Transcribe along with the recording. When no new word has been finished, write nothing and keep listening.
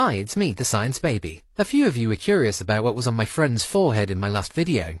Hi, it's me, the Science Baby. A few of you were curious about what was on my friend's forehead in my last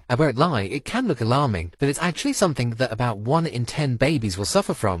video. I won't lie, it can look alarming, but it's actually something that about 1 in 10 babies will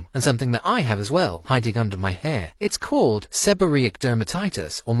suffer from, and something that I have as well, hiding under my hair. It's called seborrheic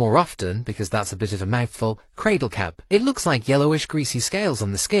dermatitis, or more often, because that's a bit of a mouthful, cradle cap. It looks like yellowish greasy scales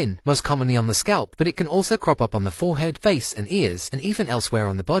on the skin, most commonly on the scalp, but it can also crop up on the forehead, face and ears, and even elsewhere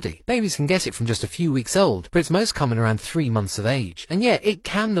on the body. Babies can get it from just a few weeks old, but it's most common around 3 months of age. And yeah, it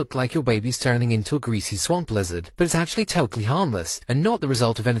can look like your baby's turning into a greasy swamp lizard, but it's actually totally harmless, and not the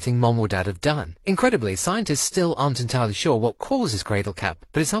result of anything mom or dad have done. Incredibly, scientists still aren't entirely sure what causes cradle cap,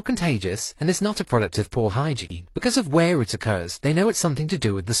 but it's not contagious, and it's not a product of poor hygiene. Because of where it occurs, they know it's something to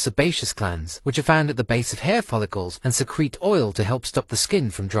do with the sebaceous glands, which are found at the base of hair follicles and secrete oil to help stop the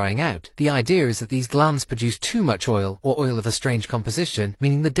skin from drying out. The idea is that these glands produce too much oil, or oil of a strange composition,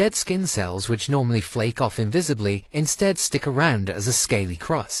 meaning the dead skin cells, which normally flake off invisibly, instead stick around as a scaly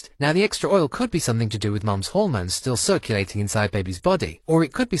crust. Now, the extra oil could be something to do with mom's hormones still circulating inside baby's body, or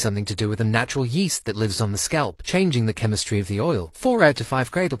it could be something to do with a natural yeast that lives on the scalp, changing the chemistry of the oil. 4 out of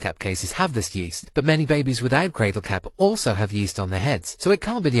 5 cradle cap cases have this yeast, but many babies without cradle cap also have yeast on their heads, so it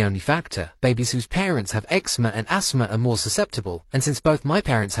can't be the only factor. Babies whose parents have eczema and asthma are more susceptible, and since both my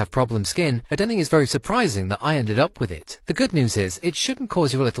parents have problem skin, I don't think it's very surprising that I ended up with it. The good news is, it shouldn't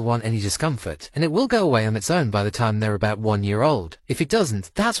cause your little one any discomfort, and it will go away on its own by the time they're about 1 year old. If it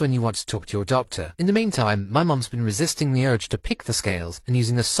doesn't, that's when you want to talk to your doctor. In the meantime, my mom's been resisting the urge to pick the scales and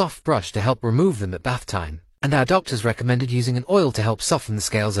using a soft brush to help remove them at bath time. And our doctors recommended using an oil to help soften the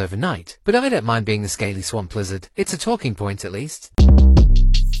scales overnight. But I don't mind being the scaly swamp lizard. It's a talking point at least.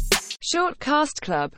 Short Cast Club